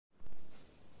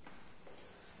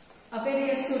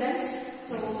students,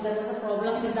 so there was a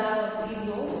problem with the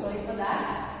video, sorry for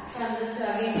that. So I am just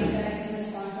again correcting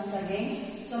this concept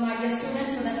again. So my dear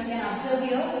students, so that you can observe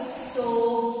here.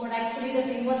 So but actually the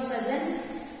thing was present.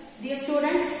 Dear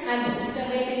students, I am just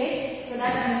integrating it. So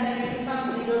that I am integrating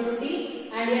from 0 to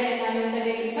t and here I am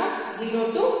integrating from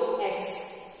 0 to x.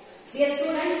 Dear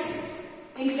students,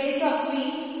 in place of v,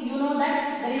 you know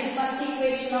that there is a first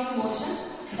equation of motion.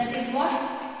 That is what?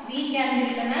 V can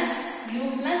be written as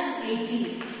u plus at.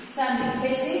 So I am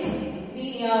replacing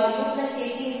u plus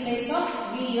at in place of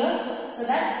v here. So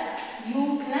that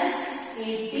u plus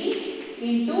at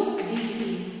into dt,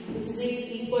 which is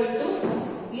equal to,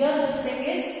 here the thing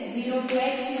is 0 to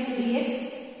x into dx,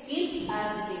 keep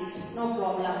as it is, no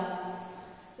problem.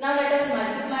 Now let us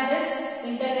multiply this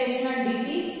integration of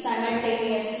dt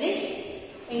simultaneously.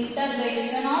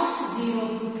 Integration of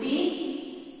 0 to t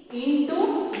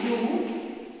into u,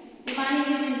 remaining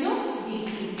is into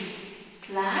dt,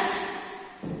 plus,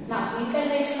 now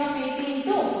integration of at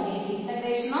into dt,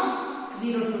 integration of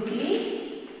 0 to t,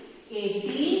 at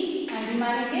and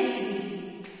remaining is dt,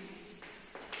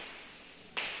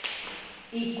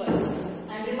 equals,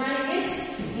 and remaining is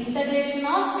integration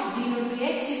of 0 to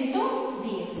x into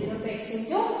dx, 0 to x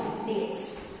into dx.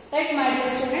 Right, my dear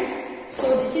students? So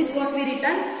this is what we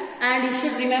written, and you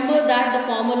should remember that the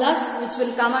formulas which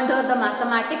will come under the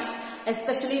mathematics,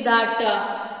 especially that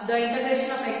the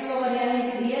integration of x power n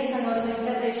into dx and also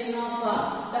integration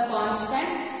of the constant.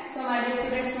 So my dear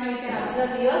students, now you can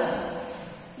observe here.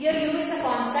 Here u is a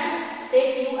constant,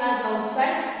 take u as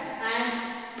outside, and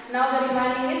now the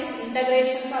remaining is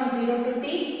integration from 0 to t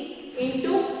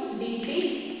into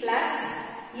dt, plus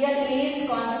here a is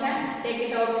constant, take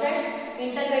it outside,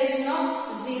 integration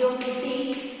of 0 to t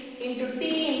into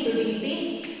dt,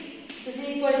 which is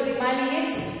equal to, remaining is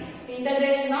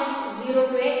integration of 0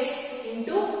 to x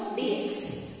into dx,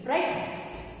 right?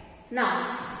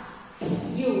 Now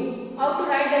u, how to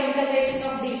write the integration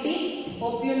of dt?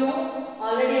 Hope you know,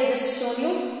 already I just shown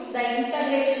you the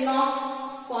integration of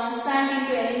constant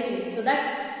into anything. So that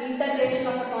integration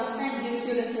of a constant gives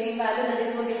you the same value, that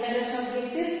is what integration of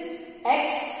dx is x,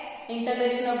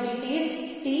 integration of dt is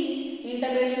t,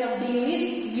 integration of du is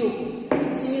u.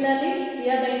 Similarly,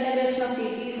 here the integration of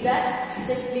dt is that,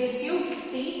 so it leaves you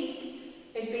t,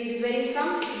 it is varying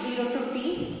from 0 to t,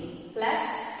 plus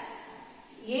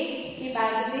a, keep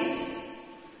as it is.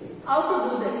 How to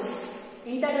do this?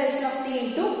 Integration of t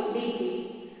into dt.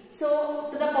 So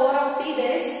to the power of t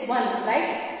there is 1,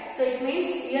 right? So it means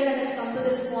here let us come to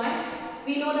this point.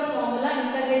 We know the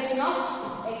formula, integration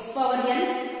of x power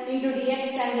n into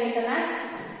dx can be written as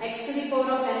x to the power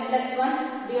of n plus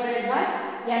 1 divided by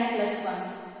n plus 1.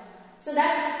 So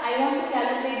that I want to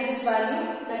calculate this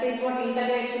value, that is what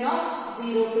integration of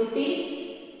 0 to t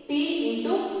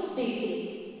into dt.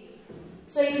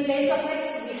 So in place of x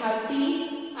we have t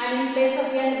and in place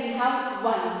of n we have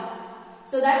 1.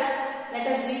 So that let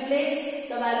us replace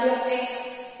the value of x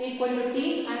equal to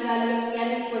t and value of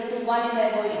n equal to 1 in the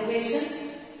above equation.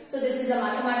 So this is a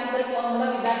mathematical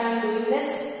formula, with that I am doing this.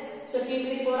 So t to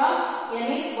the power of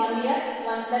n is 1 here,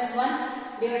 1 plus 1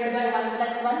 divided by 1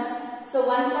 plus 1. So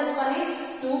 1 plus 1 is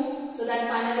 2. So that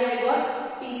finally I got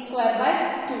t square by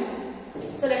 2.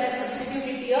 So let us substitute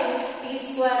it here, t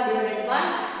square divided by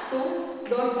 2.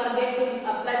 Don't forget to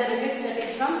apply the limits, that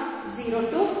is from 0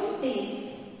 to t,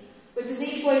 which is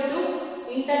equal to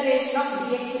integration of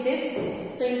dx it is.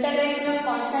 So integration of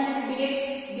constant into dx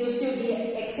gives you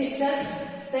x itself.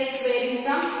 So x varying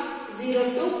from 0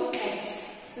 to x.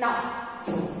 Now,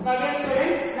 my dear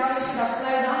students, now we should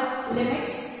apply the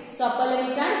limits. So upper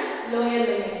limit and lower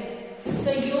limit.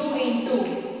 So u into,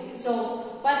 so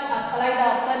first apply the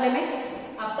upper limit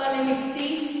t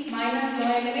minus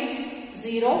lower limit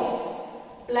 0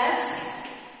 plus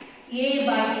a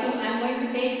by 2. I am going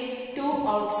to take 2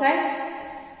 outside.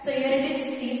 So here it is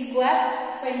t square.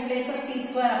 So in place of t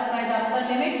square apply the upper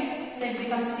limit. So it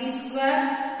becomes t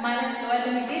square minus lower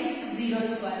limit is 0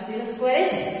 square. 0 square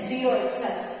is 0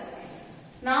 itself.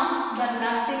 Now the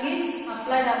last thing is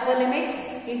apply the upper limit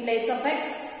in place of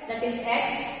x, that is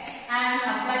x, and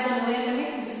apply the lower limit,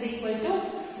 which is equal to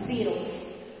 0.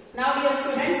 Now dear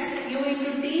students, u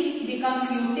into t becomes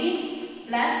ut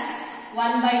plus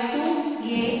 1 by 2 a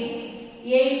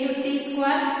into t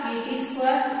square, at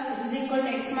square, which is equal to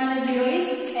x minus 0 is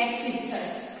x itself.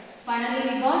 Finally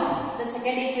we got the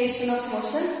second equation of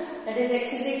motion, that is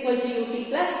x is equal to ut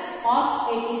plus of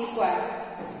at square.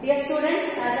 Dear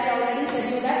students, as I already said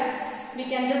you that we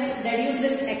can just deduce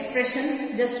this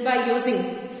expression just by using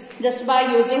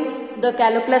the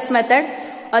calculus method,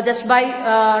 or just by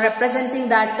representing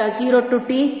that 0 to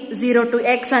t, 0 to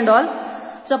x and all.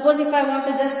 Suppose if I want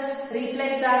to just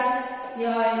replace that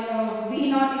v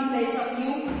naught in place of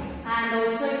u, and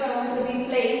also if I want to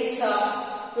replace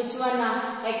which one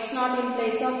x naught in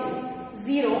place of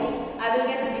 0, I will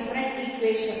get a different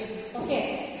equation. Okay,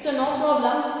 so no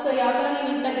problem. So ಯಾವ ತರ ನೀವು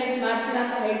integrate ಮಾಡ್ತೀರಾ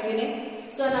ಅಂತ ಹೇಳ್ತೀನಿ.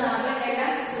 So ನಾನು ಆಗಲೇ ಹೇಳಿದೆ,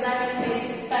 so that in place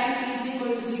time t is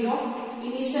equal to 0,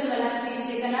 initial velocity is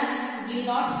taken as v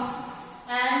naught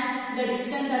and the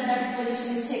distance at that position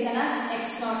is taken as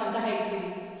x naught ಅಂತ ಹೇಳ್ತೀವಿ.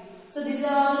 So these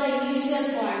are all the initial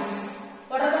points.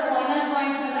 What are the final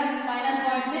points? Final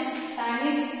points is time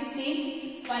is t,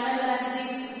 final velocity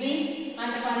is v,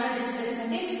 and final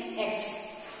displacement is x.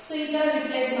 So you can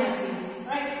replace ಮಾಡ್ತೀವಿ,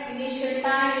 right? Initial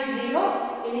time is 0,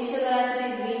 initial velocity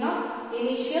is v naught,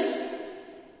 initial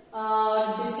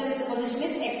distance position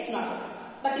is x naught.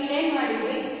 But ಇಲ್ಲಿ ಏನು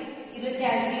ಮಾಡಿದ್ವಿ, ಇದಕ್ಕೆ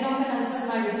 0 ಅಂತ consider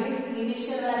ಮಾಡಿದ್ವಿ,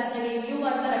 initial velocity u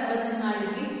ಅಂತ represent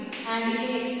ಮಾಡಿದ್ವಿ, and ಇಲ್ಲಿ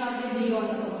x naught is 0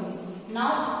 ಅಂತ ತಗೊಂಡ್ವಿ.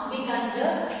 Now we consider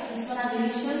this one as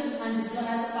initial and this one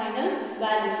as final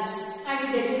values, and we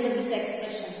deduce this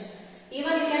expression.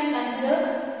 Even you can consider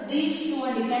these two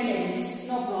and you can deduce,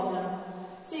 no problem.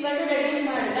 So you want to deduce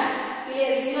ಮಾಡಿದ್ರೆ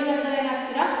ಇಲ್ಲಿ 0 ಜಾಗದಲ್ಲಿ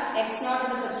ಏನಾಗ್ತೀರಾ, x naught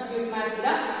ಅಂತ substitute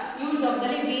ಮಾಡ್ತೀರಾ, u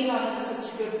ಜಾಗದಲ್ಲಿ v naught ಅಂತ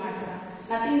substitute ಮಾಡ್ತೀರಾ.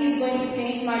 Nothing is going to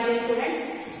change, my dear students.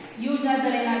 u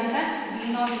ಜಾಗದಲ್ಲಿ ಏನಾಗುತ್ತೆ,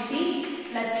 v naught t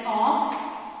plus of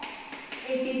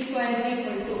 80 square is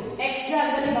equal to x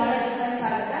ಜಾಗದಲ್ಲಿ ಬಹಳ ಡಿಫರೆನ್ಸ್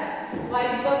ಆಗುತ್ತೆ. Why?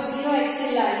 Because 0 x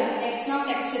ಇಲ್ಲ, ಅಲ್ಲಿ x naught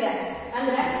x ಇದೆ.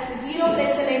 ಅಂದ್ರೆ 0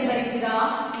 ಪ್ಲೇಸ್ ಅಲ್ಲಿ ಏನು ಬರೀತೀರಾ,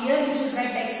 here you should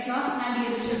write x naught and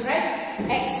here you should write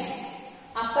x.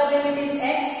 Upper limit is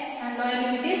x and lower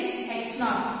limit is x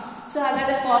naught. So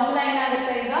ಹಾಗಾದ್ರೆ formula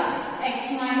ಏನಾಗುತ್ತೆ ಈಗ, x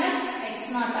minus x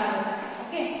naught ಆಗುತ್ತೆ.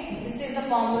 Okay, this is the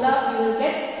formula you will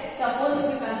get. Suppose if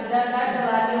you consider that the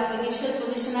value of initial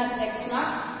position as x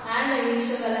naught and the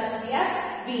initial velocity as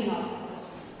v naught.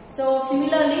 So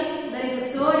similarly, there is a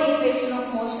third equation of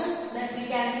motion that we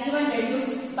can even deduce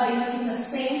by using the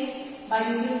same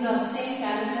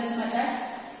calculus method.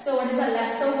 So what is the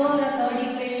leftover third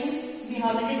equation? We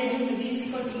have already deduced v is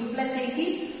equal to u plus 80,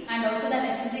 and also that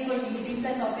s is equal to ut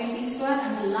plus of 80 square,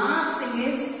 and the last thing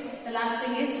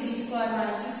is v square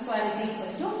minus u square is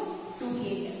equal to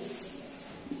 2as.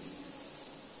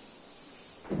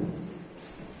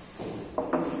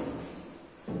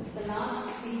 The last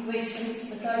equation,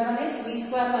 the third one is v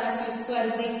square minus u square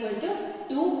is equal to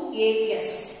 2as.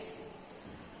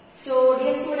 So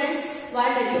dear students,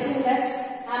 while deducing this,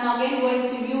 I am again going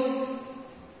to use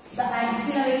the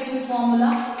acceleration formula.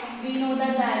 We know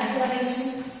that the acceleration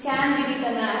can be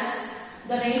written as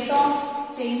the rate of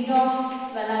change of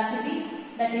velocity,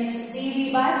 that is dv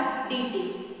by dt.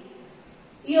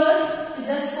 Here,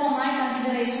 just for my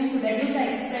consideration, to deduce the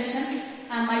expression,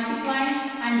 I am multiplying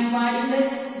and dividing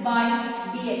this by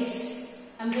dx.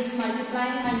 I am just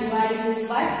multiplying and dividing this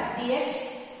by dx.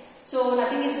 So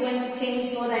nothing is going to change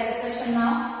for the expression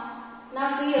now. Now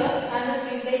see here, I am just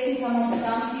replacing some of the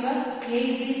terms here. A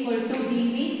is equal to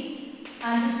dv.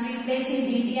 I am just replacing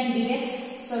dt and dx.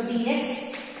 So dx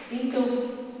into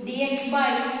dx by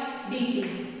dt.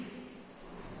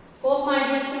 Hope my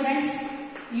dear students,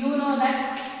 you know that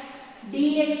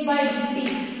dx by dt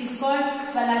is called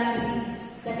velocity.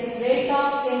 That is rate of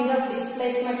change of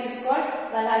displacement is called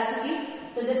velocity.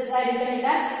 So just I written it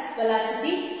as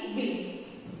velocity v.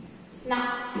 Now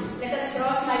let us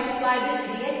cross multiply this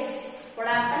dx. What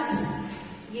happens?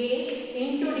 A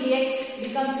into dx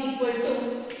becomes equal to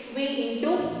v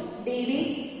into dv.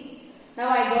 Now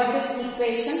I got this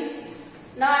equation.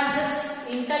 Now I am just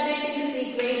integrating this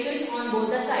equation on both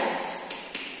the sides.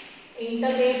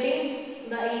 Integrating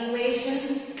the equation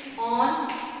on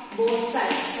both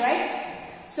sides, right?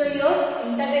 So your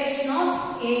integration of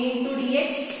a into dx,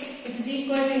 which is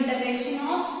equal to integration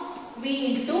of v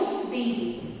into dv.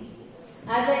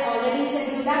 As I already said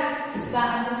you that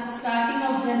at the starting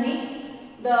of journey,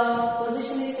 the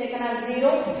position is taken as 0,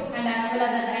 and as well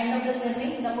as at the end of the journey,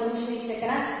 the position is taken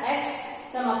as x.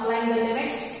 So I am applying the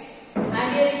limits, and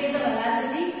here it is a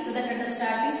velocity, so that at the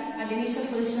starting and initial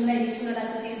position, the initial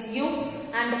velocity is u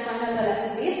and the final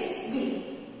velocity is v.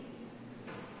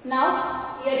 Now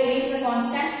here a is a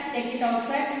constant, take it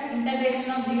outside. Integration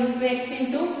of 0 to x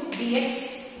into dx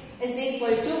is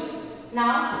equal to,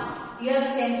 now here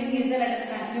the same thing is there. Let us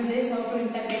continue this, how to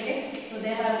integrate it. So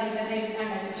there I will integrate and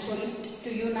I will show it to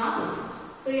you now.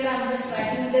 So here I am just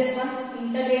writing this one,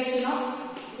 integration of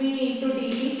v into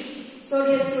dv. So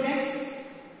dear students,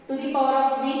 to the power of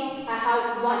v I have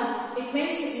 1. It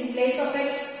means in place of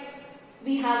x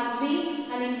we have v,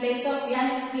 and in place of n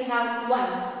we have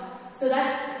 1. So that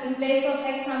in place of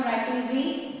x I am writing v,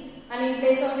 and in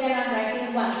place of n I am writing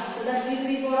 1. So that v to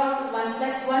the power of 1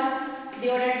 plus 1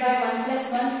 divided by 1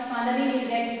 plus 1. Finally we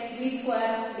get v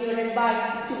square divided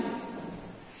by 2.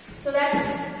 So that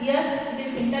here it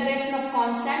is integration of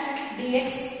constant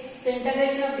dx. So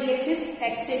integration of dx is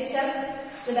x itself.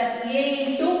 So that a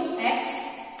into x,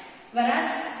 whereas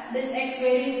this x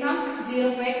varying from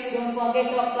 0 to x, don't forget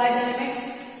to apply the limits,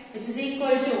 which is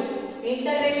equal to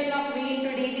integration of v into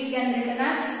dv can be written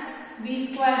as v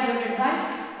square divided by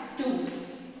 2.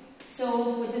 So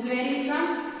which is varying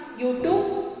from u to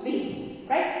v,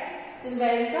 right? This is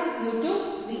varying from u to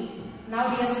v. Now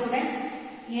dear students,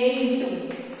 a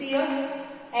into, see here,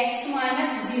 x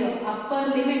minus 0,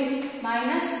 upper limit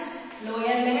minus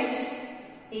lower limit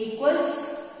equals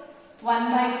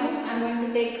 1 by 2. I am going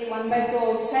to take 1 by 2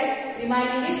 outside.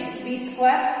 Remaining is v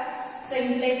square. So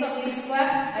in place of v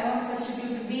square, I want to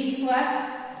substitute v square.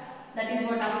 That is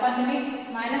what upper limit,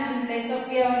 minus in place of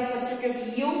v I want to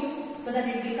substitute u, so that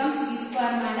it becomes v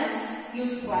square minus u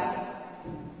square.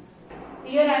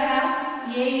 Here I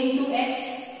have a into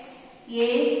x.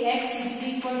 X is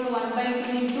equal to 1 by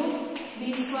 2 into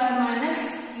v square minus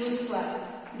u square.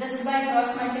 Just by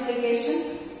cross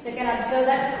multiplication, so you can observe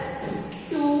that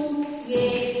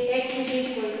 2ax is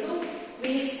equal to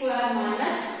v square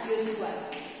minus u square.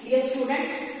 Dear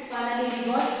students, finally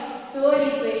we got third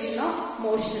equation of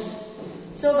motion.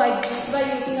 So just by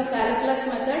using a calculus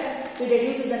method, we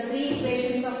deduce the three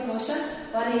equations of motion.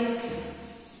 One is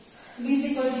v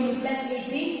is equal to u plus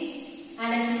vt,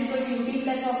 and s is equal to ut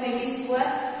plus of at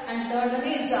square, and third one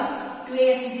is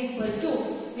 2as is equal to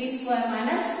v square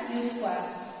minus u square.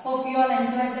 Hope you all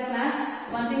enjoyed the class.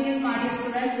 One thing is, my dear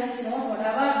students, just know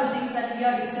whatever the things that we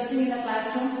are discussing in the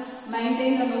classroom,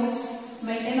 maintain the notes,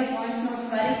 maintain the points notes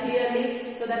very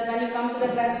clearly, so that when you come to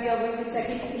the class, we are going to check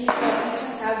it each and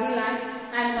every line.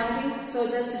 And one thing, so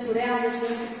just today I am just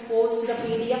going to post the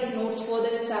PDF notes for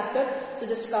this chapter. So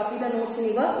just copy the notes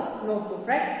in your notebook,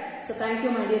 right? So thank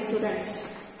you, my dear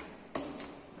students.